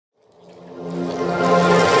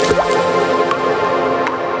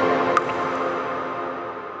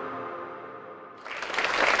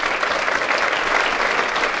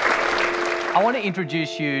to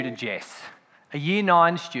introduce you to Jess, a Year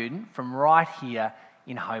 9 student from right here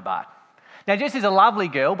in Hobart. Now, Jess is a lovely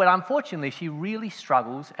girl, but unfortunately, she really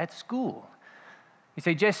struggles at school. You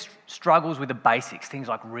see, Jess struggles with the basics, things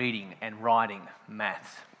like reading and writing,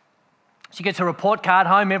 maths. She gets a report card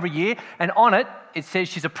home every year, and on it, it says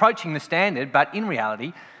she's approaching the standard, but in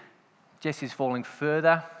reality, Jess is falling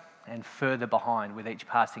further and further behind with each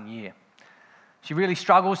passing year. She really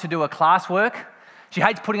struggles to do her classwork. She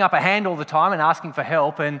hates putting up her hand all the time and asking for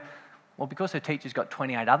help, and, well, because her teacher's got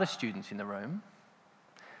 28 other students in the room,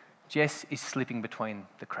 Jess is slipping between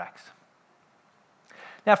the cracks.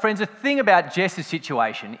 Now, friends, the thing about Jess's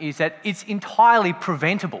situation is that it's entirely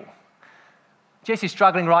preventable. Jess is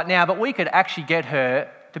struggling right now, but we could actually get her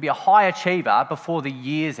to be a high achiever before the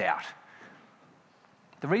year's out.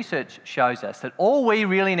 The research shows us that all we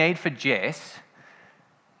really need for Jess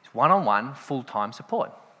is one-on-one, full-time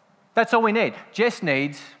support. That's all we need. Jess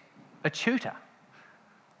needs a tutor.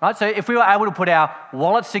 Right? So if we were able to put our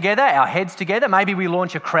wallets together, our heads together, maybe we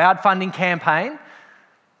launch a crowdfunding campaign,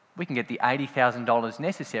 we can get the $80,000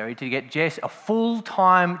 necessary to get Jess a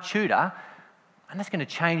full-time tutor, and that's going to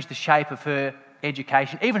change the shape of her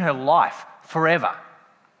education, even her life, forever.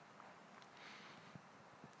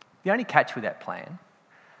 The only catch with that plan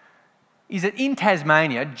is that in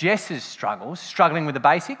Tasmania, Jess's struggling with the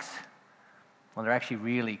basics, well, they're actually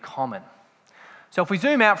really common. So if we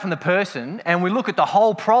zoom out from the person and we look at the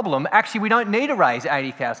whole problem, actually we don't need to raise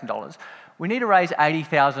 $80,000. We need to raise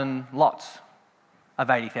 80,000 lots of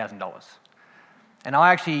 $80,000. And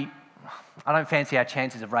I don't fancy our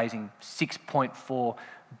chances of raising $6.4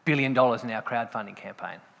 billion in our crowdfunding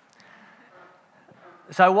campaign.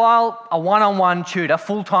 So while a one-on-one tutor,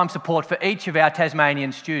 full-time support for each of our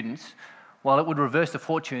Tasmanian students, while it would reverse the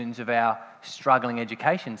fortunes of our struggling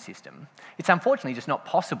education system, it's unfortunately just not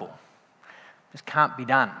possible. It just can't be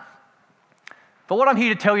done. But what I'm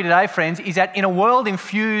here to tell you today, friends, is that in a world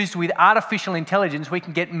infused with artificial intelligence, we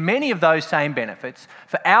can get many of those same benefits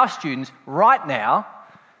for our students right now,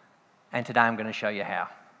 and today I'm going to show you how.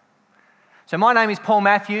 So my name is Paul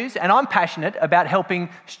Matthews, and I'm passionate about helping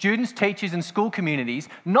students, teachers and school communities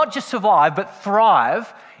not just survive, but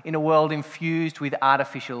thrive in a world infused with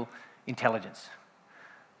artificial intelligence.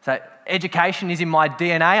 So education is in my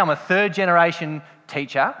DNA. I'm a third-generation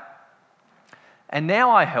teacher, and now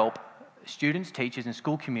I help students, teachers and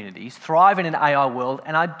school communities thrive in an AI world,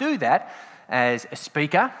 and I do that as a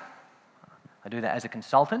speaker, I do that as a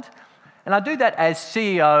consultant, and I do that as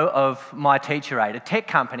CEO of my Teacher Aid, a tech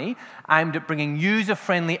company aimed at bringing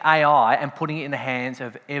user-friendly AI and putting it in the hands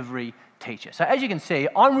of every teacher. So as you can see,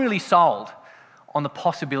 I'm really sold on the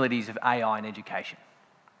possibilities of AI in education.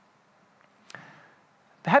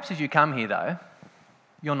 Perhaps as you come here, though,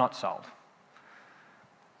 you're not sold.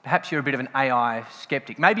 Perhaps you're a bit of an AI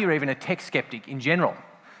skeptic. Maybe you're even a tech skeptic in general.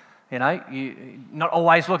 You know, you're not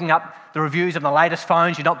always looking up the reviews of the latest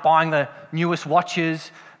phones, you're not buying the newest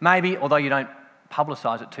watches, maybe, although you don't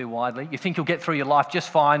publicise it too widely. You think you'll get through your life just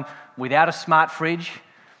fine without a smart fridge.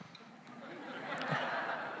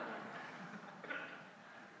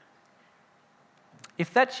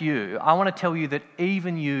 If that's you, I want to tell you that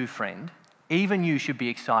even you, friend, even you should be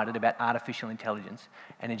excited about artificial intelligence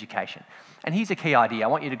and education. And here's a key idea. I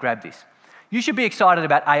want you to grab this. You should be excited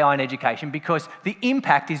about AI in education because the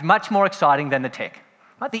impact is much more exciting than the tech.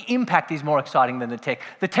 Right? The impact is more exciting than the tech.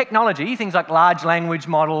 The technology, things like large language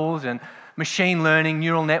models and machine learning,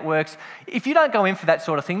 neural networks, if you don't go in for that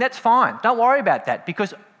sort of thing, that's fine. Don't worry about that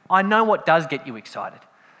because I know what does get you excited.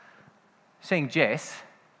 Seeing Jess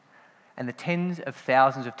and the tens of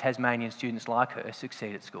thousands of Tasmanian students like her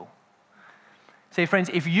succeed at school. See, friends,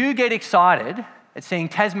 if you get excited at seeing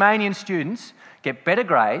Tasmanian students get better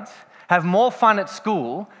grades, have more fun at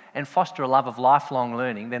school, and foster a love of lifelong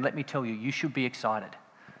learning, then let me tell you, you should be excited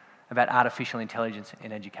about artificial intelligence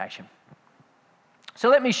in education. So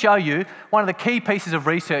let me show you one of the key pieces of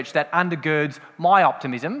research that undergirds my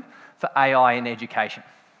optimism for AI in education.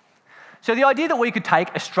 So the idea that we could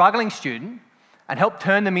take a struggling student and help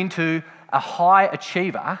turn them into a high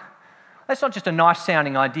achiever, that's not just a nice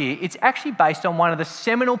sounding idea, it's actually based on one of the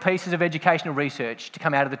seminal pieces of educational research to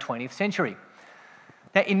come out of the 20th century.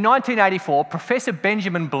 Now, in 1984, Professor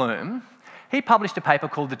Benjamin Bloom, he published a paper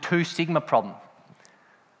called the 2 Sigma Problem.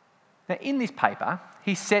 Now, in this paper,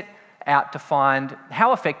 he set out to find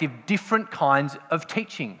how effective different kinds of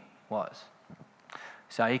teaching was.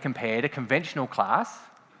 So he compared a conventional class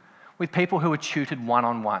with people who were tutored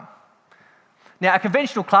one-on-one. Now, a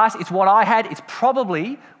conventional class, it's what I had, it's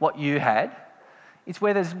probably what you had. It's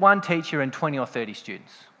where there's one teacher and 20 or 30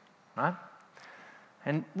 students, right?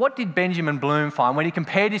 And what did Benjamin Bloom find when he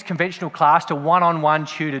compared his conventional class to one-on-one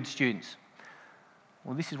tutored students?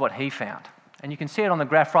 Well, this is what he found. And you can see it on the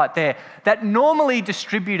graph right there. That normally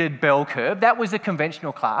distributed bell curve, that was the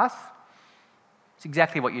conventional class. It's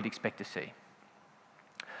exactly what you'd expect to see.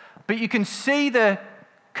 But you can see the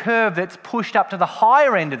curve that's pushed up to the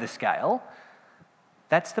higher end of the scale.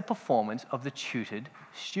 That's the performance of the tutored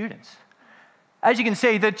students. As you can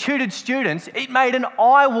see, the tutored students, it made an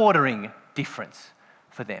eye-watering difference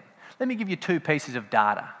for them. Let me give you 2 pieces of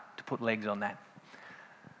data to put legs on that.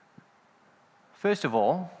 First of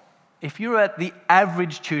all, if you're at the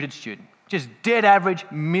average tutored student, just dead average,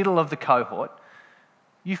 middle of the cohort,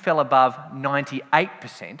 you fell above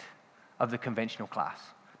 98% of the conventional class.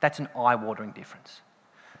 That's an eye-watering difference.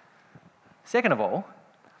 Second of all,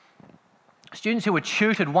 students who were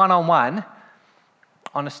tutored one-on-one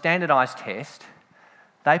on a standardised test,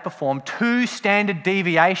 they performed 2 standard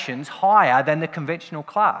deviations higher than the conventional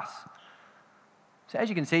class. So as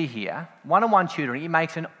you can see here, one-on-one tutoring, it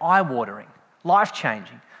makes an eye-watering,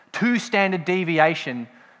 life-changing, 2 standard deviation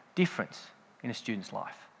difference in a student's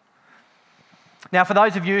life. Now, for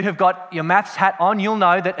those of you who've got your maths hat on, you'll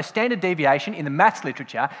know that a standard deviation in the maths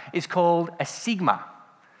literature is called a sigma.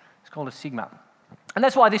 It's called a sigma. And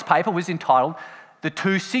that's why this paper was entitled The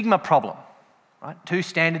 2 Sigma Problem. Right? 2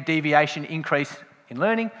 standard deviation increase in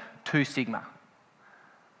learning, 2 sigma.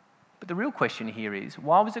 But the real question here is,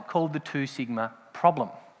 why was it called the 2 sigma problem?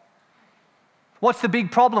 What's the big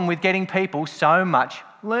problem with getting people so much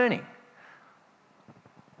learning?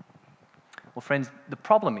 Well, friends, the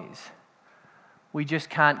problem is we just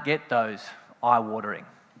can't get those eye-watering,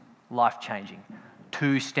 life-changing,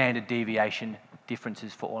 2 standard deviation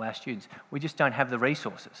differences for all our students. We just don't have the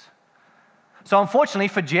resources. So unfortunately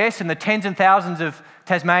for Jess and the tens and thousands of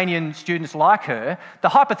Tasmanian students like her, the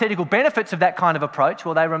hypothetical benefits of that kind of approach,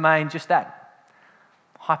 well, they remain just that,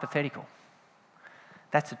 hypothetical.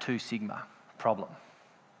 That's a 2 sigma problem.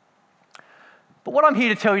 But what I'm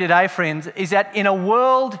here to tell you today, friends, is that in a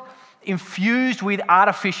world infused with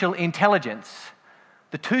artificial intelligence,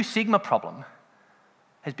 the 2 sigma problem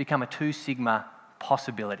has become a 2 sigma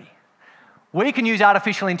possibility. We can use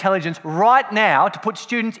artificial intelligence right now to put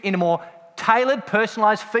students in a more tailored,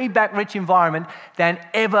 personalised, feedback-rich environment than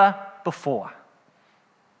ever before.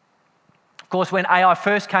 Of course, when AI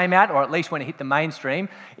first came out, or at least when it hit the mainstream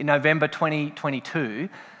in November 2022,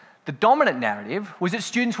 the dominant narrative was that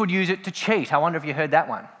students would use it to cheat. I wonder if you heard that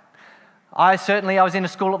one. I was in a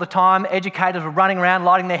school at the time, educators were running around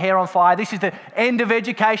lighting their hair on fire. This is the end of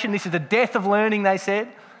education, this is the death of learning, they said.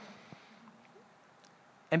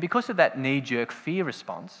 And because of that knee-jerk fear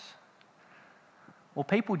response, well,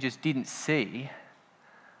 people just didn't see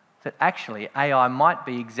that actually AI might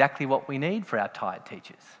be exactly what we need for our tired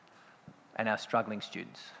teachers and our struggling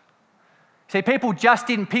students. See, people just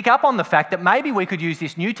didn't pick up on the fact that maybe we could use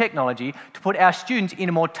this new technology to put our students in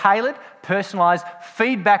a more tailored, personalised,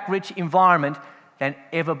 feedback-rich environment than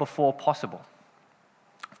ever before possible.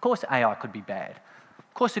 Of course, AI could be bad.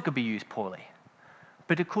 Of course, it could be used poorly.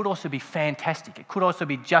 But it could also be fantastic. It could also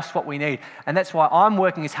be just what we need. And that's why I'm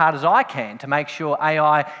working as hard as I can to make sure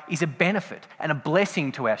AI is a benefit and a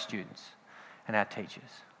blessing to our students and our teachers.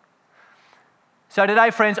 So today,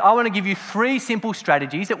 friends, I want to give you 3 simple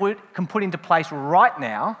strategies that we can put into place right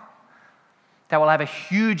now that will have a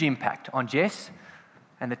huge impact on Jess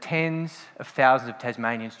and the tens of thousands of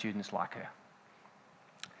Tasmanian students like her.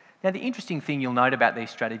 Now, the interesting thing you'll note about these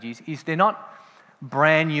strategies is they're not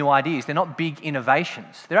brand new ideas. They're not big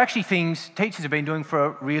innovations. They're actually things teachers have been doing for a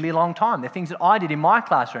really long time. They're things that I did in my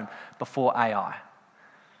classroom before AI.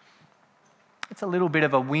 It's a little bit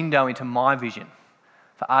of a window into my vision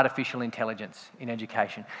for artificial intelligence in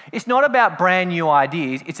education. It's not about brand new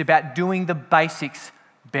ideas, it's about doing the basics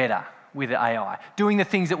better with AI, doing the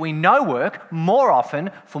things that we know work more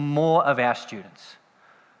often for more of our students.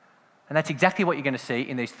 And that's exactly what you're going to see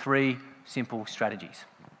in these 3 simple strategies.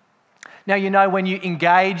 Now, you know, when you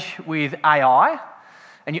engage with AI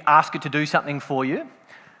and you ask it to do something for you,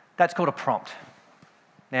 that's called a prompt.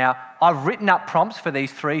 Now, I've written up prompts for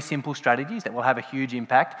these 3 simple strategies that will have a huge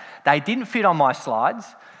impact. They didn't fit on my slides.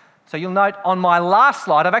 So you'll note on my last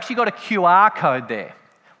slide, I've actually got a QR code there.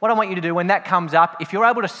 What I want you to do when that comes up, if you're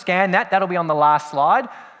able to scan that, that'll be on the last slide.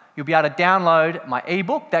 You'll be able to download my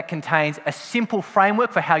ebook that contains a simple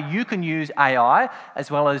framework for how you can use AI,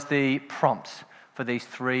 as well as the prompts for these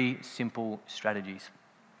 3 simple strategies.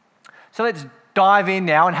 So let's dive in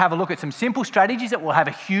now and have a look at some simple strategies that will have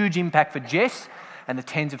a huge impact for Jess and the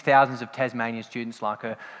tens of thousands of Tasmanian students like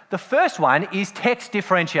her. The first one is text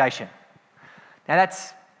differentiation. Now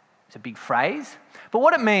it's a big phrase, but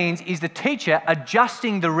what it means is the teacher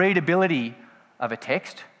adjusting the readability of a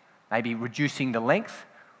text, maybe reducing the length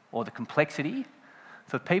or the complexity,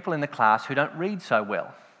 for people in the class who don't read so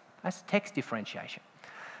well. That's text differentiation.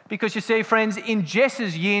 Because you see, friends, in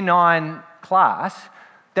Jess's Year 9 class,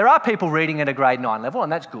 there are people reading at a grade 9 level,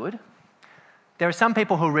 and that's good. There are some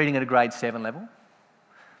people who are reading at a grade 7 level,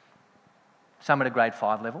 some at a grade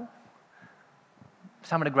 5 level,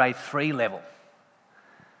 some at a grade 3 level.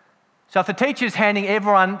 So if the teacher's handing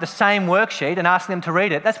everyone the same worksheet and asking them to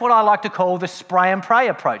read it, that's what I like to call the spray and pray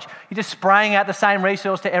approach. You're just spraying out the same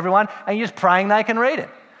resource to everyone and you're just praying they can read it.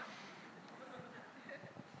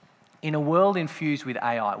 In a world infused with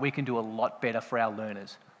AI, we can do a lot better for our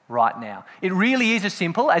learners right now. It really is as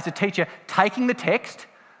simple as a teacher taking the text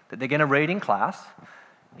that they're going to read in class,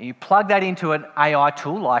 and you plug that into an AI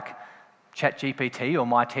tool like ChatGPT or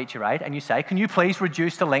My Teacher Aid, and you say, can you please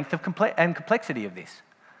reduce the length and complexity of this?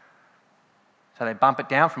 So they bump it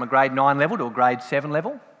down from a grade 9 level to a grade 7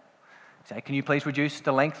 level. Say, can you please reduce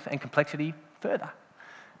the length and complexity further?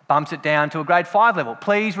 Bumps it down to a grade 5 level.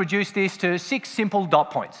 Please reduce this to 6 simple dot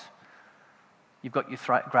points. You've got your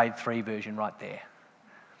grade 3 version right there.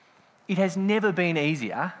 It has never been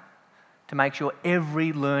easier to make sure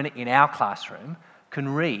every learner in our classroom can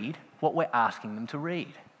read what we're asking them to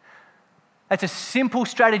read. That's a simple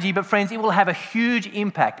strategy, but friends, it will have a huge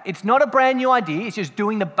impact. It's not a brand new idea, it's just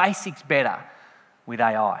doing the basics better with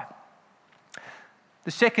AI.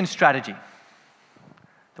 The second strategy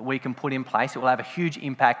that we can put in place that will have a huge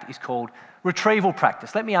impact is called retrieval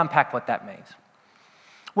practice. Let me unpack what that means.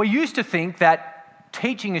 We used to think that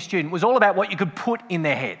teaching a student was all about what you could put in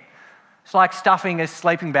their head. It's like stuffing a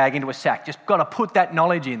sleeping bag into a sack. Just got to put that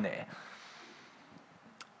knowledge in there.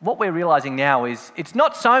 What we're realising now is it's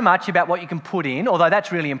not so much about what you can put in, although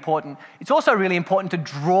that's really important. It's also really important to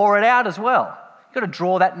draw it out as well. You've got to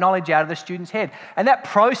draw that knowledge out of the student's head. And that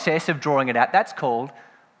process of drawing it out, that's called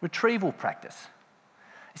retrieval practice.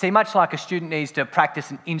 You see, much like a student needs to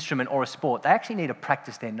practice an instrument or a sport, they actually need to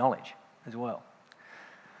practice their knowledge as well.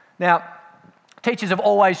 Now, teachers have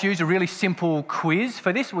always used a really simple quiz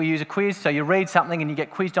for this. We use a quiz, so you read something and you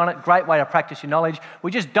get quizzed on it. Great way to practice your knowledge.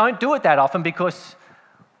 We just don't do it that often because,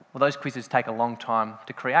 well, those quizzes take a long time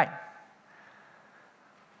to create.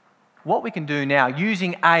 What we can do now,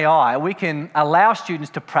 using AI, we can allow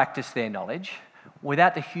students to practice their knowledge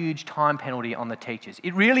without the huge time penalty on the teachers.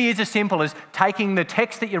 It really is as simple as taking the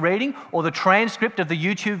text that you're reading or the transcript of the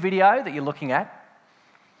YouTube video that you're looking at.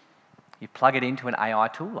 You plug it into an AI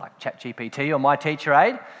tool like ChatGPT or My Teacher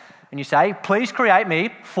Aid, and you say, please create me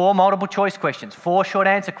 4 multiple choice questions, 4 short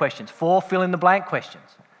answer questions, 4 fill in the blank questions.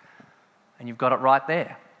 And you've got it right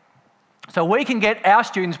there. So we can get our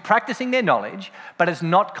students practicing their knowledge, but it's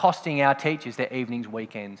not costing our teachers their evenings,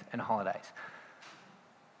 weekends, and holidays.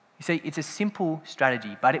 You see, it's a simple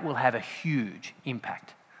strategy, but it will have a huge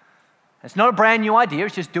impact. It's not a brand new idea,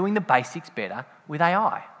 it's just doing the basics better with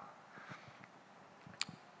AI.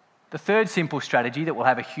 The third simple strategy that will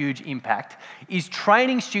have a huge impact is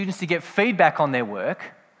training students to get feedback on their work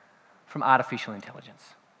from artificial intelligence.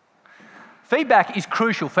 Feedback is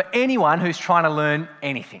crucial for anyone who's trying to learn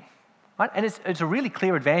anything. Right? And it's a really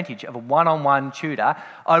clear advantage of a one-on-one tutor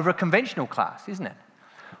over a conventional class, isn't it?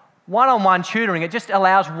 One-on-one tutoring, it just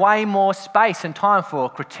allows way more space and time for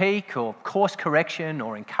critique or course correction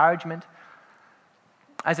or encouragement.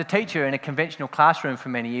 As a teacher in a conventional classroom for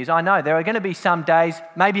many years, I know there are going to be some days,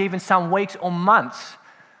 maybe even some weeks or months,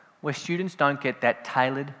 where students don't get that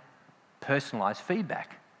tailored, personalised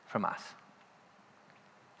feedback from us.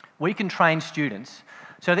 We can train students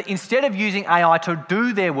so that instead of using AI to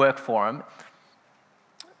do their work for them,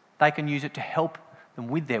 they can use it to help them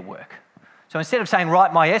with their work. So instead of saying,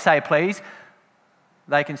 write my essay, please,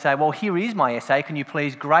 they can say, well, here is my essay, can you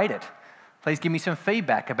please grade it? Please give me some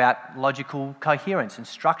feedback about logical coherence and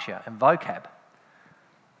structure and vocab.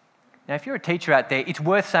 Now, if you're a teacher out there, it's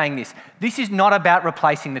worth saying this. This is not about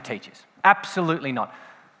replacing the teachers. Absolutely not.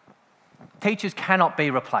 Teachers cannot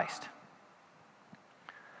be replaced.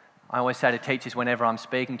 I always say to teachers whenever I'm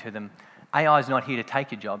speaking to them, AI is not here to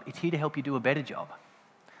take your job, it's here to help you do a better job.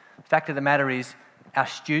 The fact of the matter is, our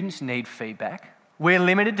students need feedback. We're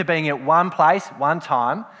limited to being at one place, one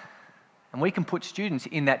time, and we can put students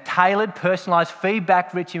in that tailored, personalised,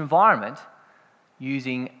 feedback-rich environment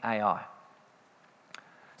using AI.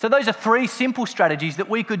 So those are 3 simple strategies that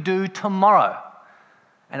we could do tomorrow,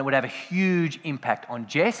 and it would have a huge impact on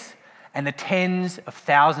Jess and the tens of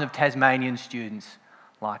thousands of Tasmanian students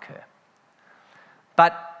like her.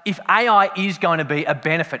 But if AI is going to be a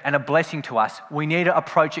benefit and a blessing to us, we need to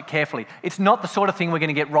approach it carefully. It's not the sort of thing we're going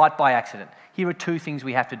to get right by accident. Here are 2 things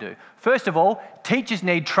we have to do. First of all, teachers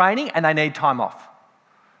need training and they need time off.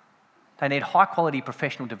 They need high quality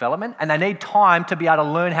professional development and they need time to be able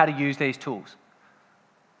to learn how to use these tools.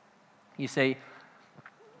 You see,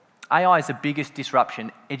 AI is the biggest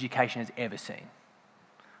disruption education has ever seen.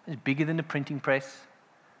 It's bigger than the printing press.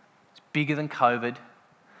 It's bigger than COVID.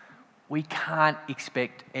 We can't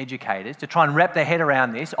expect educators to try and wrap their head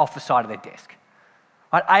around this off the side of their desk.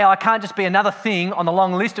 Right? AI can't just be another thing on the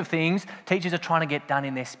long list of things teachers are trying to get done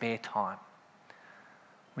in their spare time.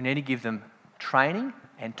 We need to give them training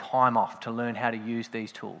and time off to learn how to use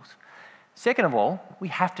these tools. Second of all, we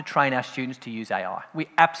have to train our students to use AI. We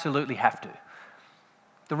absolutely have to.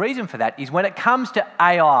 The reason for that is when it comes to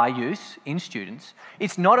AI use in students,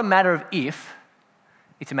 it's not a matter of if,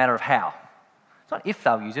 it's a matter of how. It's not if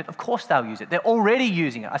they'll use it, of course they'll use it. They're already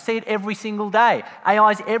using it. I see it every single day.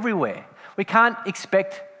 AI is everywhere. We can't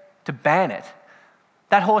expect to ban it.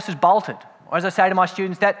 That horse is bolted. Or as I say to my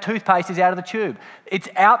students, that toothpaste is out of the tube. It's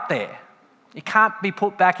out there. It can't be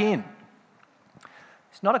put back in.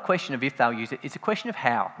 It's not a question of if they'll use it, it's a question of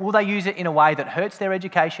how. Will they use it in a way that hurts their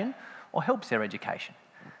education or helps their education?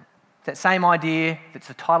 It's that same idea that's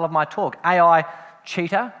the title of my talk, AI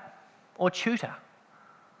cheater or tutor.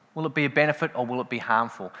 Will it be a benefit or will it be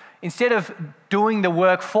harmful? Instead of doing the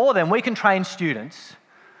work for them, we can train students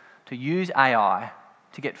to use AI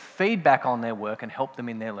to get feedback on their work and help them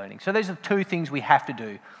in their learning. So these are two things we have to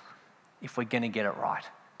do if we're going to get it right.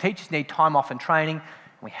 Teachers need time off and training,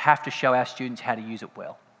 and we have to show our students how to use it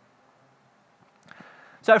well.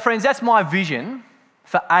 So friends, that's my vision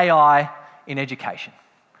for AI in education.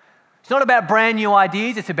 It's not about brand new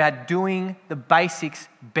ideas, it's about doing the basics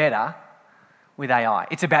better with AI.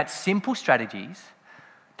 It's about simple strategies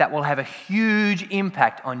that will have a huge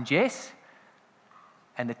impact on Jess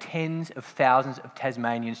and the tens of thousands of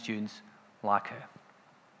Tasmanian students like her.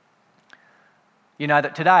 You know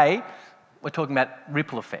that today we're talking about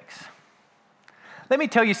ripple effects. Let me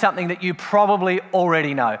tell you something that you probably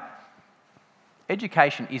already know.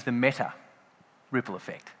 Education is the meta ripple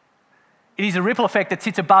effect. It is a ripple effect that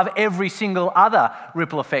sits above every single other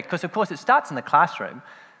ripple effect because, of course, it starts in the classroom,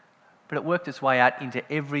 but it worked its way out into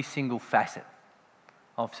every single facet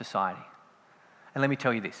of society. And let me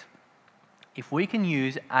tell you this. If we can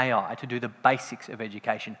use AI to do the basics of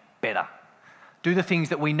education better, do the things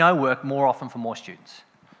that we know work more often for more students,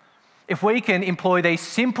 if we can employ these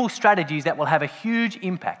simple strategies that will have a huge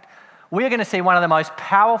impact, we are going to see one of the most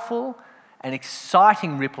powerful and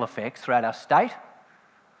exciting ripple effects throughout our state,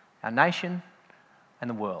 our nation, and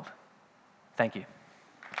the world. Thank you.